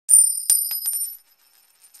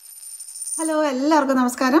Hello എല്ലാവർക്കും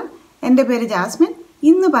നമസ്കാരം. എൻ്റെ പേര് ജാസ്മിൻ.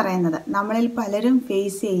 ഇന്ന് പറയുന്നത് നമ്മളിൽ പലരും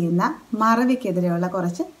ഫേസ് ചെയ്യുന്ന മറവിക്കെതിരെയുള്ള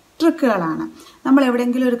കുറച്ച് ട്രിക്കുകളാണ്. നമ്മൾ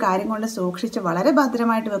എവിടെയെങ്കിലും ഒരു കാര്യം കൊണ്ട് സൂക്ഷിച്ച് വളരെ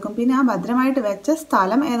ഭദ്രമായിട്ട് വെക്കും. പിന്നെ ആ ഭദ്രമായിട്ട് വെച്ച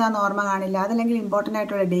സ്ഥലം ഏതാണെന്ന് ഓർമ്മ കാണില്ല, അതല്ലെങ്കിൽ ഇമ്പോർട്ടൻ്റ്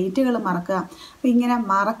ആയിട്ടുള്ള ഡേറ്റുകൾ മറക്കുക. അപ്പം ഇങ്ങനെ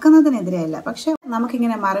മറക്കുന്നതിനെതിരെയല്ല, പക്ഷെ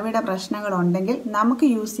നമുക്കിങ്ങനെ മറവിയുടെ പ്രശ്നങ്ങളുണ്ടെങ്കിൽ നമുക്ക്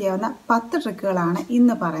യൂസ് ചെയ്യാവുന്ന 10 ട്രിക്കുകളാണ്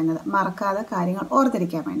ഇന്ന് പറയുന്നത്, മറക്കാതെ കാര്യങ്ങൾ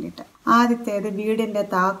ഓർത്തിരിക്കാൻ വേണ്ടിയിട്ട്. ആദ്യത്തേത് വീടിൻ്റെ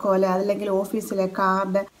താക്കോല്, അതല്ലെങ്കിൽ ഓഫീസിലെ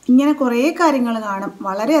കാർഡ്, ഇങ്ങനെ കുറേ കാര്യങ്ങൾ കാണും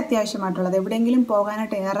വളരെ അത്യാവശ്യമായിട്ടുള്ളത്. എവിടെയെങ്കിലും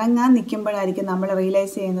പോകാനായിട്ട് ഇറങ്ങാൻ നിൽക്കുമ്പോഴായിരിക്കും നമ്മൾ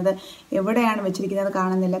റിയലൈസ് ചെയ്യുന്നത് എവിടെയാണ് വെച്ചിരിക്കുന്നത്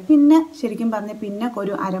കാണുന്നില്ല. പിന്നെ ശരിക്കും പറഞ്ഞ് പിന്നെ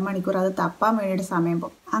ഒരു അരമണിക്കൂർ അത് തപ്പാൻ വേണ്ടിയിട്ട് സമയം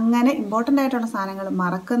പോകും. അങ്ങനെ ഇമ്പോർട്ടൻ്റ് ആയിട്ടുള്ള സാധനങ്ങൾ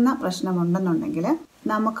മറക്കുന്ന പ്രശ്നമുണ്ടെന്നുണ്ടെങ്കിൽ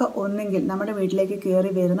നമുക്ക് ഒന്നെങ്കിൽ നമ്മുടെ വീട്ടിലേക്ക്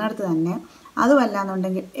കയറി വരുന്നിടത്ത് തന്നെ, അതുമല്ല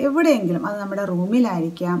എന്നുണ്ടെങ്കിൽ എവിടെയെങ്കിലും, അത് നമ്മുടെ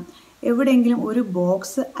റൂമിലായിരിക്കാം, എവിടെയെങ്കിലും ഒരു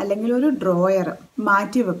ബോക്സ് അല്ലെങ്കിൽ ഒരു ഡ്രോയർ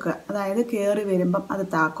മാറ്റി വെക്കുക. അതായത് കയറി വരുമ്പം അത്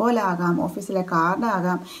താക്കോലാകാം, ഓഫീസിലെ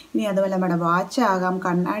കാർഡാകാം, ഇനി അതുപോലെ നമ്മുടെ വാച്ചാകാം,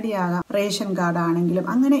 കണ്ണാടിയാകാം, റേഷൻ കാർഡ് ആണെങ്കിലും,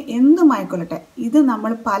 അങ്ങനെ എന്തുമായിക്കൊള്ളട്ടെ. ഇത്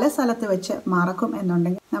നമ്മൾ പല സ്ഥലത്ത് വെച്ച് മറക്കും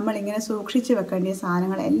എന്നുണ്ടെങ്കിൽ നമ്മളിങ്ങനെ സൂക്ഷിച്ച് വെക്കേണ്ട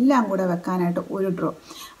സാധനങ്ങൾ എല്ലാം കൂടെ വെക്കാനായിട്ട് ഒരു ഡ്രോ.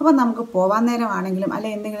 അപ്പം നമുക്ക് പോവാൻ നേരമാണെങ്കിലും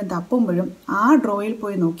അല്ലെ എന്തെങ്കിലും തപ്പുമ്പോഴും ആ ഡ്രോയിൽ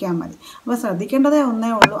പോയി നോക്കിയാൽ മതി. അപ്പോൾ ശ്രദ്ധിക്കേണ്ടതേ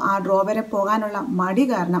ഒന്നേ ഉള്ളൂ, ആ ഡ്രോ വരെ പോകാനുള്ള മടി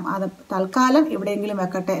കാരണം അത് തൽക്കാലം എവിടെയെങ്കിലും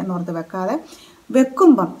വെക്കട്ടെ എന്നോർത്ത് വെക്കാതെ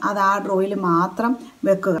വെക്കുമ്പം അത് ആ ഡ്രോയിൽ മാത്രം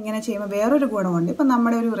വെക്കുക. ഇങ്ങനെ ചെയ്യുമ്പോൾ വേറൊരു ഗുണമുണ്ട്. ഇപ്പം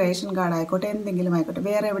നമ്മുടെ ഒരു റേഷൻ കാർഡ് ആയിക്കോട്ടെ, എന്തെങ്കിലും ആയിക്കോട്ടെ,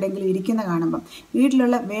 വേറെ എവിടെയെങ്കിലും ഇരിക്കുന്ന കാണുമ്പം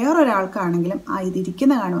വീട്ടിലുള്ള വേറൊരാൾക്കാണെങ്കിലും ആ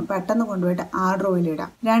ഇതിരിക്കുന്ന കാണുമ്പോൾ പെട്ടെന്ന് കൊണ്ടുപോയിട്ട് ആ ഡ്രോയിലിടാം.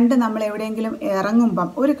 രണ്ട്, നമ്മൾ എവിടെയെങ്കിലും ഇറങ്ങുമ്പം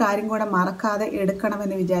ഒരു കാര്യം കൂടെ മറക്കാതെ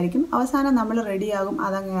എടുക്കണമെന്ന് വിചാരിക്കും. അവസാനം നമ്മൾ റെഡിയാകും,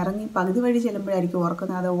 അതങ്ങ് ഇറങ്ങി പകുതി വഴി ചെല്ലുമ്പോഴായിരിക്കും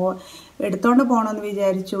ഓർക്കുന്നത് അത് എടുത്തോണ്ട് പോകണമെന്ന്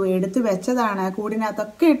വിചാരിച്ചു, എടുത്ത് വെച്ചതാണ്,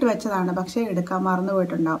 കൂടിനകത്തൊക്കെ ഇട്ട് വെച്ചതാണ്, പക്ഷേ എടുക്കാൻ മറന്നു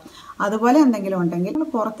പോയിട്ടുണ്ടാവും. അതുപോലെ എന്തെങ്കിലും ഉണ്ടെങ്കിൽ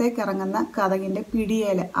നമ്മൾ പുറത്തേക്ക് ഇറങ്ങുന്ന കതകിൻ്റെ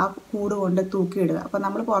പിടിയേൽ ആ കൂട് കൊണ്ട് തൂക്കിയിടുക. അപ്പം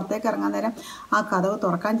നമ്മൾ പുറത്തേക്ക് ഇറങ്ങാൻ നേരം ആ കതവ്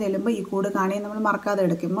തുറക്കാൻ ചെല്ലുമ്പോൾ ഈ കൂട് കാണുകയും നമ്മൾ മറക്കാതെ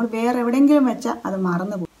എടുക്കും. നമ്മൾ വേറെ എവിടെയെങ്കിലും വെച്ചാൽ അത്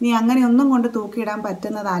മറന്നു പോകും. ഇനി അങ്ങനെ ഒന്നും കൊണ്ട് തൂക്കിയിടാൻ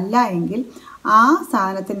പറ്റുന്നതല്ല എങ്കിൽ ആ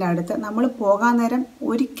സാധനത്തിൻ്റെ അടുത്ത് നമ്മൾ പോകാൻ നേരം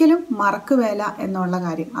ഒരിക്കലും മറക്കുകയില്ല എന്നുള്ള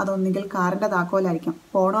കാര്യം. അതൊന്നുകിൽ കാറിൻ്റെ താക്കോലായിരിക്കും,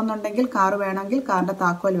 പോകണമെന്നുണ്ടെങ്കിൽ കാറ് വേണമെങ്കിൽ കാറിൻ്റെ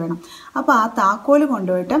താക്കോൽ വേണം. അപ്പോൾ ആ താക്കോൽ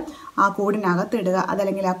കൊണ്ടുപോയിട്ട് ആ കൂടിനകത്തിടുക,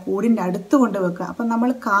 അതല്ലെങ്കിൽ ആ കൂടിൻ്റെ അടുത്ത് കൊണ്ടുവെക്കുക. അപ്പം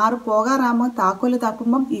നമ്മൾ കാറ് പോകാറാകുമ്പോൾ താക്കോൽ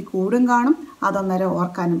തപ്പുമ്പം ഈ കൂടും കാണും, അതൊന്നേരം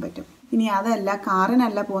ഓർക്കാനും പറ്റും. ഇനി അതല്ല,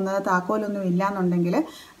 കാറിനല്ല പോകുന്നത്, താക്കോലൊന്നും ഇല്ലയെന്നുണ്ടെങ്കിൽ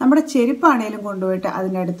നമ്മുടെ ചെരുപ്പാണേലും കൊണ്ടുപോയിട്ട്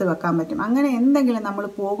അതിൻ്റെ അടുത്ത് വെക്കാൻ പറ്റും. അങ്ങനെ എന്തെങ്കിലും നമ്മൾ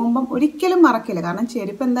പോകുമ്പം ഒരിക്കലും മറക്കില്ല, കാരണം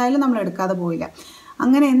ചെരുപ്പ് എന്തായാലും നമ്മൾ എടുക്കാതെ പോയില്ല.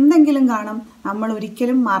 അങ്ങനെ എന്തെങ്കിലും കാണും നമ്മൾ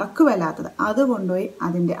ഒരിക്കലും മറക്കുവല്ലാത്തത്, അത് കൊണ്ടുപോയി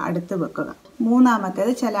അതിൻ്റെ അടുത്ത് വെക്കുക.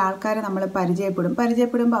 മൂന്നാമത്തേത്, ചില ആൾക്കാരെ നമ്മൾ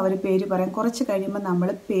പരിചയപ്പെടുമ്പോൾ അവർ പേര് പറയും, കുറച്ച് കഴിയുമ്പോൾ നമ്മൾ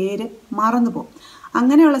പേര് മറന്നു പോകും.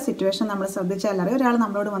 അങ്ങനെയുള്ള സിറ്റുവേഷൻ നമ്മൾ ശ്രദ്ധിച്ചാലറിയാം, ഒരാൾ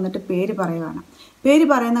നമ്മളോട് വന്നിട്ട് പേര് പറയുവാണ്. പേര്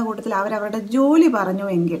പറയുന്ന കൂട്ടത്തിൽ അവരവരുടെ ജോലി പറഞ്ഞു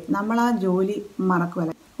എങ്കിൽ നമ്മൾ ആ ജോലി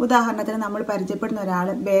മറക്കുമല്ല. ഉദാഹരണത്തിന് നമ്മൾ പരിചയപ്പെടുന്ന ഒരാൾ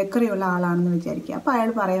ബേക്കറി ഉള്ള ആളാണെന്ന് വിചാരിക്കുക. അപ്പോൾ അയാൾ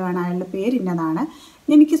പറയുവാണ്, അയാളുടെ പേര് ഇന്നതാണ്,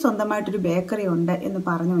 എനിക്ക് സ്വന്തമായിട്ടൊരു ബേക്കറി ഉണ്ട് എന്ന്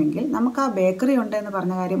പറഞ്ഞുവെങ്കിൽ നമുക്ക് ആ ബേക്കറി ഉണ്ട് എന്ന്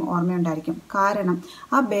പറഞ്ഞ കാര്യം ഓർമ്മയുണ്ടായിരിക്കും. കാരണം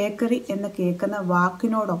ആ ബേക്കറി എന്ന് കേൾക്കുന്ന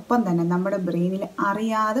വാക്കിനോടൊപ്പം തന്നെ നമ്മുടെ ബ്രെയിനിൽ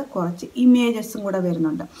അറിയാതെ കുറച്ച് ഇമേജസും കൂടെ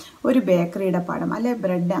വരുന്നുണ്ട്. ഒരു ബേക്കറിയുടെ പടം, അല്ലെ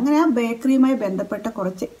ബ്രെഡ്, അങ്ങനെ ആ ബേക്കറിയുമായി ബന്ധപ്പെട്ട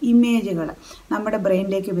കുറച്ച് ഇമേജുകൾ നമ്മുടെ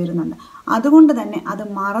ബ്രെയിനിലേക്ക് വരുന്നുണ്ട്. അതുകൊണ്ട് തന്നെ അത്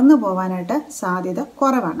മറന്നു പോകാനായിട്ട് സാധ്യത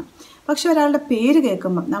കുറവാണ്. പക്ഷെ ഒരാളുടെ പേര്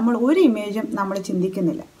കേൾക്കുമ്പം നമ്മൾ ഒരു ഇമേജും നമ്മൾ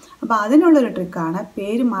ചിന്തിക്കുന്നില്ല. അപ്പോൾ അതിനുള്ളൊരു ട്രിക്കാണ്,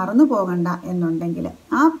 പേര് മറന്നു പോകണ്ട എന്നുണ്ടെങ്കിൽ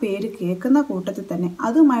ആ പേര് കേൾക്കുന്ന കൂട്ടത്തിൽ തന്നെ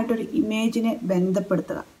അതുമായിട്ടൊരു ഇമേജിനെ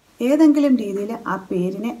ബന്ധപ്പെടുത്തുക. ഏതെങ്കിലും രീതിയിൽ ആ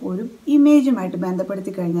പേരിനെ ഒരു ഇമേജുമായിട്ട്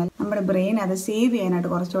ബന്ധപ്പെടുത്തി കഴിഞ്ഞാൽ നമ്മുടെ ബ്രെയിൻ അത് സേവ്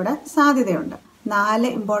ചെയ്യാനായിട്ട് കുറച്ചുകൂടെ സാധ്യതയുണ്ട്.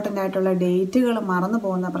 4, ഇമ്പോർട്ടൻ്റ് ആയിട്ടുള്ള ഡേറ്റുകൾ മറന്നു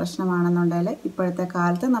പോകുന്ന പ്രശ്നമാണെന്നുണ്ടെങ്കിൽ ഇപ്പോഴത്തെ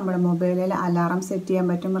കാലത്ത് നമ്മുടെ മൊബൈലിൽ അലാറം സെറ്റ് ചെയ്യാൻ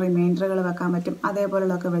പറ്റും, റിമൈൻഡറുകൾ വെക്കാൻ പറ്റും.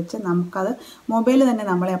 അതേപോലുള്ളതൊക്കെ വെച്ച് നമുക്കത് മൊബൈൽ തന്നെ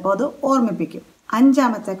നമ്മളെ അപ്പോൾ അത് ഓർമ്മിപ്പിക്കും.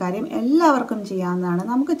 5-മത്തെ കാര്യം എല്ലാവർക്കും ചെയ്യാവുന്നതാണ്.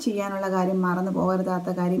 നമുക്ക് ചെയ്യാനുള്ള കാര്യം, മറന്നു പോകരുതാത്ത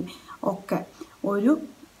കാര്യം ഒക്കെ ഒരു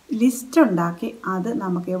ലിസ്റ്റ് ഉണ്ടാക്കി അത്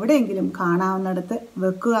നമുക്ക് എവിടെയെങ്കിലും കാണാവുന്നിടത്ത്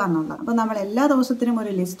വെക്കുക എന്നുള്ളത്. അപ്പോൾ നമ്മൾ എല്ലാ ദിവസത്തിനും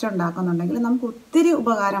ഒരു ലിസ്റ്റ് ഉണ്ടാക്കുന്നുണ്ടെങ്കിൽ നമുക്ക് ഒത്തിരി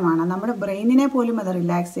ഉപകാരമാണ്. നമ്മുടെ ബ്രെയിനിനെ പോലും അത്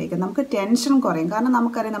റിലാക്സ് ചെയ്യിക്കും, നമുക്ക് ടെൻഷൻ കുറയും. കാരണം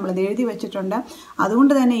നമുക്കറിയാം നമ്മളത് എഴുതി വെച്ചിട്ടുണ്ട്,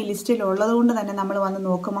 അതുകൊണ്ട് തന്നെ ഈ ലിസ്റ്റിൽ ഉള്ളത് കൊണ്ട് തന്നെ നമ്മൾ വന്ന്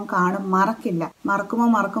നോക്കുമ്പോൾ കാണും,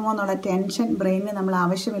 മറക്കുമോ എന്നുള്ള ടെൻഷൻ ബ്രെയിനിന് നമ്മൾ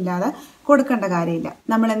ആവശ്യമില്ലാതെ കൊടുക്കേണ്ട കാര്യമില്ല.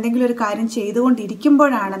 നമ്മൾ എന്തെങ്കിലും ഒരു കാര്യം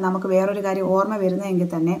ചെയ്തുകൊണ്ടിരിക്കുമ്പോഴാണ് നമുക്ക് വേറൊരു കാര്യം ഓർമ്മ വരുന്നതെങ്കിൽ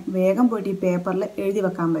തന്നെ വേഗം പോയിട്ട് ഈ പേപ്പറിൽ എഴുതി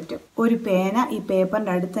വെക്കാൻ പറ്റും. ഒരു പേന ഈ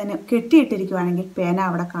പേപ്പറിൻ്റെ അടുത്ത് തന്നെ കെട്ടിയിട്ടിരിക്കുവാണെങ്കിൽ പേന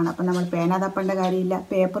അവിടെ കാണാം. അപ്പം നമ്മൾ പേന തപ്പേണ്ട കാര്യമില്ല,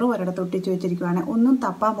 പേപ്പറും ഒരിടത്ത് ഒട്ടിച്ച് വെച്ചിരിക്കുവാണെങ്കിൽ ഒന്നും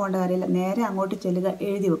തപ്പാൻ പോകേണ്ട കാര്യമില്ല, നേരെ അങ്ങോട്ട് ചെല്ലുക,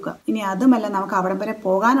 എഴുതി വെക്കുക. ഇനി അതുമല്ല, നമുക്ക് അവിടം വരെ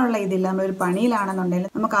പോകാനുള്ള ഇതില്ല, നമ്മളൊരു പണിയിലാണെന്നുണ്ടെങ്കിൽ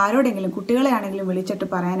നമുക്ക് ആരോടെങ്കിലും, കുട്ടികളെ ആണെങ്കിലും വിളിച്ചിട്ട്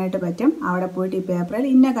പറയാനായിട്ട് പറ്റും, അവിടെ പോയിട്ട് ഈ പേപ്പറിൽ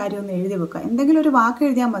ഇന്ന കാര്യം ഒന്ന് എഴുതി വെക്കുക. എന്തെങ്കിലും ഒരു വാക്ക്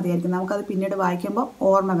എഴുതിയാൽ മതിയായിരിക്കും, നമുക്കത് പിന്നീട് വായിക്കുമ്പോൾ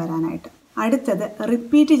ഓർമ്മ വരാനായിട്ട്. അടുത്തത്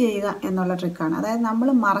റിപ്പീറ്റ് ചെയ്യുക എന്നുള്ള ട്രിക്കാണ്. അതായത് നമ്മൾ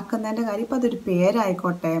മറക്കുന്നതിൻ്റെ കാര്യം, ഇപ്പോൾ അതൊരു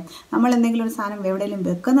പേരായിക്കോട്ടെ, നമ്മൾ എന്തെങ്കിലും ഒരു സാധനം എവിടെയെങ്കിലും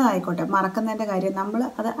വെക്കുന്നതായിക്കോട്ടെ, മറക്കുന്നതിൻ്റെ കാര്യം നമ്മൾ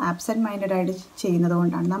അത് ആബ്സെൻറ്റ് മൈൻഡഡ് ആയിട്ട് ചെയ്യുന്നത്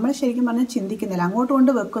കൊണ്ടാണ്. നമ്മൾ ശരിക്കും പറഞ്ഞാൽ ചിന്തിക്കുന്നില്ല, അങ്ങോട്ട്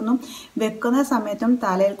കൊണ്ട് വെക്കുന്ന സമയത്തും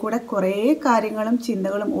തലയിൽ കൂടെ കുറേ കാര്യങ്ങളും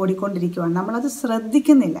ചിന്തകളും ഓടിക്കൊണ്ടിരിക്കുകയാണ്. നമ്മളത്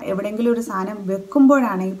ശ്രദ്ധിക്കുന്നില്ല. എവിടെയെങ്കിലും ഒരു സാധനം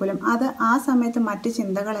വെക്കുമ്പോഴാണെങ്കിൽ പോലും അത് ആ സമയത്ത് മറ്റ്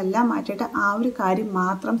ചിന്തകളെല്ലാം മാറ്റിയിട്ട് ആ ഒരു കാര്യം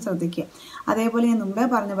മാത്രം ശ്രദ്ധിക്കുക. അതേപോലെ ഞാൻ മുമ്പേ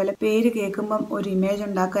പറഞ്ഞ പോലെ പേര് കേൾക്കുമ്പം ഒരു ഇമേജ്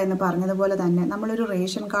ഉണ്ടാക്കുക എന്ന് പറഞ്ഞതുപോലെ തന്നെ നമ്മളൊരു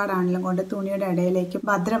റേഷൻ കാർഡ് ആണെങ്കിലും കൊണ്ട് തുണിയുടെ ഇടയിലേക്ക്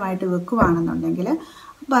ഭദ്രമായിട്ട് വെക്കുകയാണെന്നുണ്ടെങ്കിൽ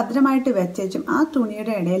ഭദ്രമായിട്ട് വെച്ചും ആ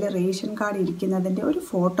തുണിയുടെ ഇടയിൽ റേഷൻ കാർഡ് ഇരിക്കുന്നതിൻ്റെ ഒരു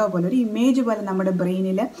ഫോട്ടോ പോലെ, ഒരു ഇമേജ് പോലെ നമ്മുടെ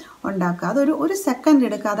ബ്രെയിനിൽ ഉണ്ടാക്കുക. ഒരു സെക്കൻഡ്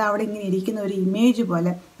എടുക്കുക, അത് അവിടെ ഇങ്ങനെ ഇരിക്കുന്ന ഒരു ഇമേജ്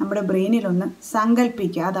പോലെ നമ്മുടെ ബ്രെയിനിലൊന്ന്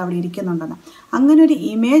സങ്കല്പിക്കുക അത് അവിടെ ഇരിക്കുന്നുണ്ടെന്ന്. അങ്ങനെ ഒരു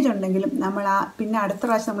ഇമേജ് ഉണ്ടെങ്കിലും നമ്മൾ പിന്നെ അടുത്ത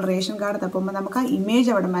പ്രാവശ്യം നമ്മൾ റേഷൻ കാർഡ് തപ്പുമ്പോൾ നമുക്ക് ആ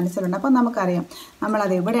ഇമേജ് അവിടെ മനസ്സിലുണ്ട്. അപ്പം നമുക്കറിയാം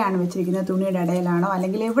നമ്മളത് എവിടെയാണ് വെച്ചിരിക്കുന്നത്, തുണിയുടെ ഇടയിലാണോ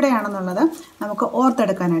അല്ലെങ്കിൽ എവിടെയാണെന്നുള്ളത് നമുക്ക്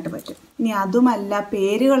ഓർത്തെടുക്കാനായിട്ട് പറ്റും. ഇനി അതുമല്ല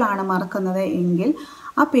പേരുകളാണ് മറക്കുന്നത് എങ്കിൽ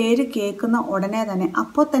ആ പേര് കേൾക്കുന്ന ഉടനെ തന്നെ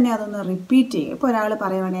അപ്പോൾ തന്നെ അതൊന്ന് റിപ്പീറ്റ് ചെയ്യും. ഇപ്പോൾ ഒരാൾ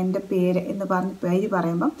പറയുവാണ് എൻ്റെ പേര് എന്ന് പറഞ്ഞ് പേര്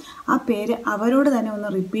പറയുമ്പം ആ പേര് അവരോട് തന്നെ ഒന്ന്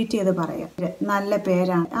റിപ്പീറ്റ് ചെയ്ത് പറയുക. നല്ല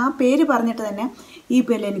പേരാണ്, ആ പേര് പറഞ്ഞിട്ട് തന്നെ ഈ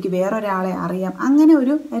പേരിൽ എനിക്ക് വേറൊരാളെ അറിയാം, അങ്ങനെ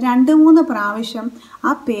ഒരു 2-3 പ്രാവശ്യം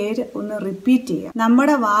ആ പേര് ഒന്ന് റിപ്പീറ്റ് ചെയ്യുക.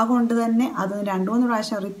 നമ്മുടെ വാ കൊണ്ട് തന്നെ അത് 2-3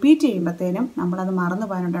 പ്രാവശ്യം റിപ്പീറ്റ് ചെയ്യുമ്പോഴത്തേനും നമ്മളത് മറന്നു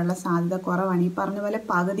പോകാനുള്ള സാധ്യത കുറവാണ്. ഈ പറഞ്ഞ പോലെ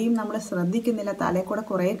പകുതിയും നമ്മൾ ശ്രദ്ധിക്കുന്നില്ല, തലയിൽ കൂടെ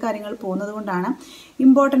കുറേ കാര്യങ്ങൾ പോകുന്നത് കൊണ്ടാണ്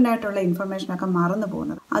ഇമ്പോർട്ടൻ്റ് ആയിട്ടുള്ള ഇൻഫർമേഷനൊക്കെ മറന്നു പോകുന്നത്.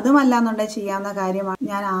 അതുമല്ല എന്നുണ്ടെങ്കിൽ ചെയ്യാവുന്ന കാര്യമാണ്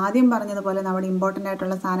ഞാൻ ആദ്യം പറഞ്ഞതുപോലെ നമ്മുടെ ഇമ്പോർട്ടൻ്റ്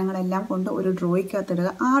ആയിട്ടുള്ള സാധനങ്ങളെല്ലാം കൊണ്ട് ഒരു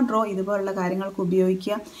ഡ്രോയ്ക്കകത്തിടുക. ആ ഡ്രോ ഇതുപോലുള്ള കാര്യങ്ങൾക്ക്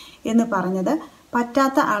ഉപയോഗിക്കുക എന്ന് പറഞ്ഞത്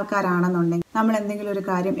പറ്റാത്ത ആൾക്കാരാണെന്നുണ്ടെങ്കിൽ നമ്മൾ എന്തെങ്കിലും ഒരു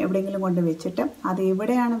കാര്യം എവിടെയെങ്കിലും കൊണ്ട് വെച്ചിട്ട് അത്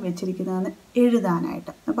എവിടെയാണ് വെച്ചിരിക്കുന്നതെന്ന്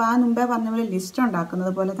എഴുതാനായിട്ട്. അപ്പോൾ ആ മുമ്പേ പറഞ്ഞ പോലെ ലിസ്റ്റ്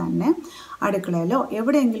ഉണ്ടാക്കുന്നത് പോലെ തന്നെ അടുക്കളയിലോ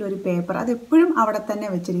എവിടെയെങ്കിലും ഒരു പേപ്പർ അതെപ്പോഴും അവിടെ തന്നെ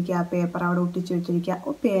വെച്ചിരിക്കുക, ആ പേപ്പർ അവിടെ ഒട്ടിച്ച്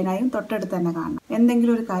വെച്ചിരിക്കുക, പേനായും തൊട്ടടുത്ത് തന്നെ കാണണം.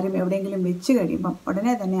 എന്തെങ്കിലും ഒരു കാര്യം എവിടെയെങ്കിലും വെച്ച് കഴിയുമ്പം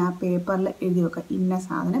ഉടനെ തന്നെ ആ പേപ്പറിൽ എഴുതി വെക്കുക, ഇന്ന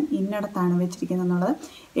സാധനം ഇന്നടത്താണ് വെച്ചിരിക്കുന്നത് എന്നുള്ളത്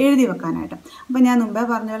എഴുതി വെക്കാനായിട്ട്. അപ്പം ഞാൻ മുമ്പേ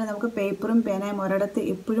പറഞ്ഞ പോലെ നമുക്ക് പേപ്പറും പേനയും ഒരിടത്ത്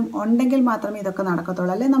എപ്പോഴും ഉണ്ടെങ്കിൽ മാത്രമേ ഇതൊക്കെ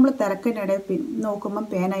നടക്കത്തുള്ളൂ. അല്ലെങ്കിൽ നമ്മൾ തിരക്കിനിടയിൽ നോക്കുമ്പം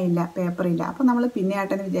പേനയില്ല, പേപ്പറില്ല, അപ്പോൾ നമ്മൾ പിന്നെ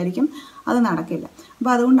ആട്ടെന്ന് വിചാരിക്കും, അത് നടക്കില്ല.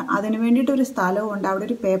 അപ്പോൾ അതുകൊണ്ട് അതിന് വേണ്ടിയിട്ട് ഒരു സ്ഥലവും ഉണ്ട്, അവിടെ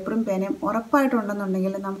ഒരു പേപ്പറും പേനയും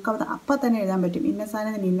ഉറപ്പായിട്ടുണ്ടെന്നുണ്ടെങ്കിൽ നമുക്കത് അപ്പം തന്നെ എഴുതാൻ പറ്റും, ഇന്ന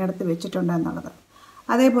സാധനം ഇന്നടത്ത് വെച്ചിട്ടുണ്ട് എന്നുള്ളത്.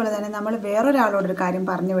 അതേപോലെ തന്നെ നമ്മൾ വേറൊരാളോടൊരു കാര്യം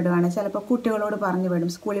പറഞ്ഞു വിടുകയാണ്, ചിലപ്പോൾ കുട്ടികളോട് പറഞ്ഞു വിടും,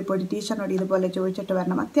 സ്കൂളിൽ പോയിട്ട് ടീച്ചറിനോട് ഇതുപോലെ ചോദിച്ചിട്ട്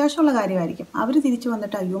വരണം, അത്യാവശ്യമുള്ള കാര്യമായിരിക്കും, അവർ തിരിച്ചു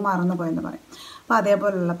വന്നിട്ട് അയ്യോ മറന്നു പോയെന്ന് പറയും. അപ്പോൾ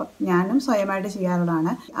അതേപോലുള്ളപ്പം ഞാനും സ്വയമായിട്ട്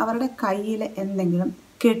ചെയ്യാറുള്ളതാണ്, അവരുടെ കയ്യിൽ എന്തെങ്കിലും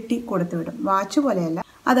കെട്ടി കൊടുത്തു വിടും. വാച്ച് പോലെയല്ല,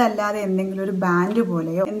 അതല്ലാതെ എന്തെങ്കിലും ഒരു ബാൻഡ്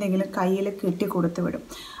പോലെയോ എന്തെങ്കിലും കയ്യിൽ കെട്ടി കൊടുത്തു വിടും.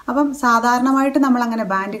 അപ്പം സാധാരണമായിട്ട് നമ്മൾ അങ്ങനെ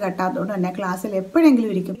ബാൻഡ് കെട്ടാത്തതുകൊണ്ട് തന്നെ ക്ലാസ്സിൽ എപ്പോഴെങ്കിലും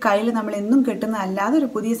ഇരിക്കും കയ്യിൽ നമ്മൾ എന്നും കെട്ടുന്ന അല്ലാതെ ഒരു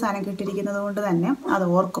പുതിയ സാധനം കെട്ടിയിരിക്കുന്നത് കൊണ്ട് തന്നെ അത്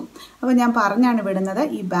ഓർക്കും. അപ്പോൾ ഞാൻ പറഞ്ഞാണ് വിടുന്നത്,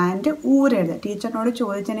 ഈ ബാൻഡ് ഊരരുത്, ടീച്ചറിനോട്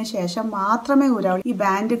ചോദിച്ചതിന് ശേഷം മാത്രമേ ഊരാവുള്ളൂ. ഈ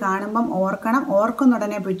ബാൻഡ് കാണുമ്പം ഓർക്കണം,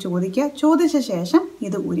 ഓർക്കുന്നുടനെ പോയി ചോദിക്കുക, ചോദിച്ച ശേഷം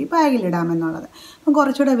ഇത് ഊരി ബാഗിലിടാമെന്നുള്ളത്. അപ്പം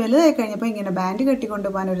കുറച്ചുകൂടെ വലുതായി കഴിഞ്ഞപ്പോൾ ഇങ്ങനെ ബാൻഡ് കെട്ടിക്കൊണ്ട്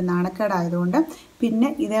പോകാൻ ഒരു നാണക്കേടായതുകൊണ്ട് പിന്നെ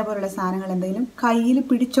ഇതേപോലുള്ള സാധനങ്ങൾ എന്തെങ്കിലും കയ്യിൽ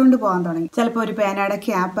പിടിച്ചോണ്ട് പോകാൻ തുടങ്ങി. ചിലപ്പോൾ ഒരു പേനയുടെ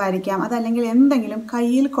ക്യാപ്പ് ആയിരിക്കാം, അതല്ലെങ്കിൽ എന്തെങ്കിലും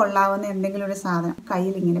കയ്യിൽ കൊള്ളാവുന്ന എന്തെങ്കിലും ഒരു സാധനം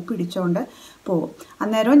കയ്യിൽ ഇങ്ങനെ പിടിച്ചോണ്ട് പോകും.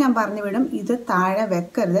 അന്നേരവും ഞാൻ പറഞ്ഞു വിടും, ഇത് താഴെ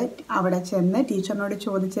വെക്കരുത്, അവിടെ ചെന്ന് ടീച്ചറിനോട്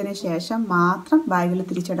ചോദിച്ചതിന് ശേഷം മാത്രം ബാഗിൽ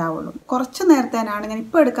തിരിച്ചിടാവുള്ളൂ. കുറച്ച് നേരത്തേനാണ് ഞാൻ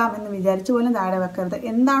ഇപ്പോൾ എടുക്കാമെന്ന് വിചാരിച്ചു പോലും താഴെ വെക്കരുത്,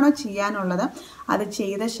 എന്താണോ ചെയ്യാനുള്ളത് അത്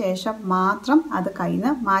ചെയ്ത ശേഷം മാത്രം അത് കയ്യിൽ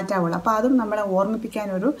നിന്ന് മാറ്റാവുള്ളൂ. അപ്പോൾ അതും നമ്മളെ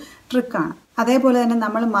ഓർമ്മിപ്പിക്കാനൊരു ട്രിക്കാണ്. അതേപോലെ തന്നെ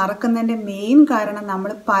നമ്മൾ മറക്കുന്നതിൻ്റെ മെയിൻ കാരണം നമ്മൾ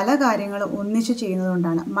പല കാര്യങ്ങളും ഒന്നിച്ച്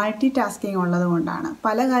ചെയ്യുന്നതുകൊണ്ടാണ്, മൾട്ടി ടാസ്കിങ് ഉള്ളത് കൊണ്ടാണ്.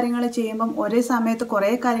 പല കാര്യങ്ങൾ ചെയ്യുമ്പം ഒരേ സമയത്ത്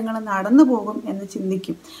കുറേ കാര്യങ്ങൾ നടന്നു പോകും എന്ന്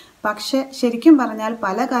ചിന്തിക്കും. പക്ഷെ ശരിക്കും പറഞ്ഞാൽ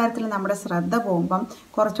പല കാര്യത്തിലും നമ്മുടെ ശ്രദ്ധ പോകുമ്പം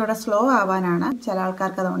കുറച്ചുകൂടെ സ്ലോ ആവാനാണ് ചില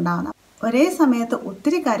ആൾക്കാർക്ക് അത് ഉണ്ടാകുന്നത്. ഒരേ സമയത്ത്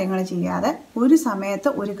ഒത്തിരി കാര്യങ്ങൾ ചെയ്യാതെ ഒരു സമയത്ത്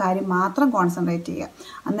ഒരു കാര്യം മാത്രം കോൺസെൻട്രേറ്റ് ചെയ്യുക.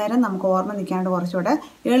 അന്നേരം നമുക്ക് ഓർമ്മ നിൽക്കാണ്ട് കുറച്ചുകൂടെ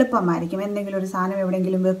എളുപ്പമായിരിക്കും. എന്തെങ്കിലും ഒരു സാധനം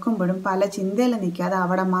എവിടെയെങ്കിലും വെക്കുമ്പോഴും പല ചിന്തയിൽ നിൽക്കാതെ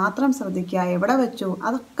അവിടെ മാത്രം ശ്രദ്ധിക്കുക, എവിടെ വെച്ചു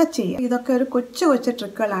അതൊക്കെ ചെയ്യുക. ഇതൊക്കെ ഒരു കൊച്ചു കൊച്ചു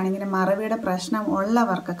ട്രിക്കുകളാണ് ഇങ്ങനെ മറവിയുടെ പ്രശ്നം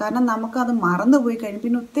ഉള്ളവർക്ക്. കാരണം നമുക്കത് മറന്നുപോയി കഴിയും,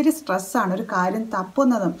 പിന്നെ ഒത്തിരി സ്ട്രെസ്സാണ്. ഒരു കാര്യം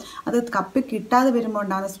തപ്പുന്നതും അത് കപ്പി കിട്ടാതെ വരുമ്പോൾ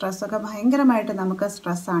ഉണ്ടാകുന്ന സ്ട്രെസ്സൊക്കെ ഭയങ്കരമായിട്ട് നമുക്ക്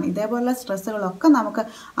സ്ട്രെസ്സാണ്. ഇതേപോലുള്ള സ്ട്രെസ്സുകളൊക്കെ നമുക്ക്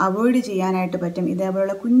അവോയ്ഡ് ചെയ്യാനായിട്ട് പറ്റും.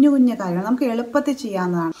 ഇതേപോലുള്ള കുഞ്ഞു കുഞ്ഞു കാര്യങ്ങൾ നമുക്ക് എളുപ്പത്തിൽ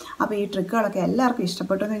ചെയ്യാവുന്നതാണ്. അപ്പോൾ ഈ ട്രിക്കുകളൊക്കെ എല്ലാവർക്കും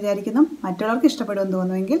ഇഷ്ടപ്പെട്ടു എന്ന് വിചാരിക്കുന്നു. മറ്റുള്ളവർക്ക് ഇഷ്ടപ്പെടുമെന്ന്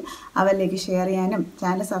തോന്നുമെങ്കിൽ അവരിലേക്ക് ഷെയർ ചെയ്യാനും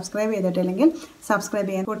ചാനൽ സബ്സ്ക്രൈബ് ചെയ്തിട്ടില്ലെങ്കിൽ സബ്സ്ക്രൈബ്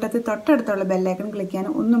ചെയ്യാൻ കൂട്ടത്തിൽ തൊട്ടടുത്തുള്ള ബെല്ലൈക്കൺ ക്ലിക്ക്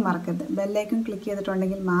ചെയ്യാനും ഒന്നും മറക്കരുത്. ബെല്ലൈക്കൺ ക്ലിക്ക്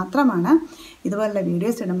ചെയ്തിട്ടുണ്ടെങ്കിൽ മാത്രമാണ് ഇതുപോലുള്ള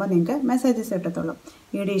വീഡിയോസ് ഇടുമ്പോൾ നിങ്ങൾക്ക് മെസ്സേജസ് കിട്ടത്തുള്ളൂ.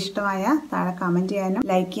 വീഡിയോ ഇഷ്ടമായ താഴെ കമൻറ്റ് ചെയ്യാനും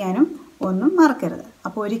ലൈക്ക് ചെയ്യാനും ഒന്നും മറക്കരുത്.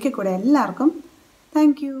 അപ്പോൾ ഒരിക്കൽ കൂടെ എല്ലാവർക്കും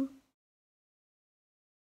താങ്ക് യു.